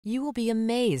You will be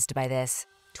amazed by this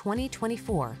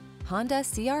 2024 Honda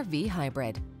CR-V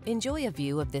Hybrid. Enjoy a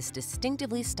view of this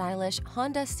distinctively stylish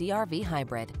Honda CR-V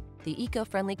Hybrid, the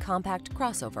eco-friendly compact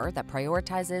crossover that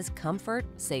prioritizes comfort,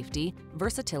 safety,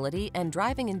 versatility, and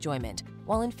driving enjoyment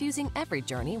while infusing every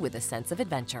journey with a sense of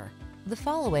adventure. The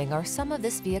following are some of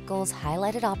this vehicle's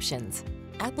highlighted options: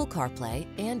 Apple CarPlay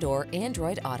and/or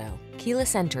Android Auto,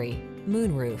 keyless entry,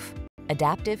 moonroof,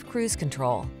 adaptive cruise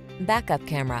control, backup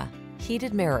camera,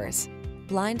 heated mirrors,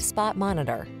 blind spot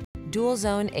monitor, dual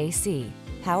zone AC,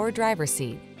 power driver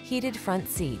seat, heated front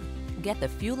seat. Get the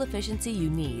fuel efficiency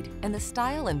you need and the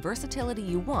style and versatility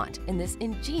you want in this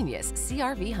ingenious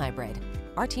CR-V Hybrid.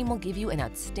 Our team will give you an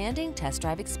outstanding test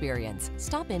drive experience.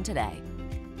 Stop in today.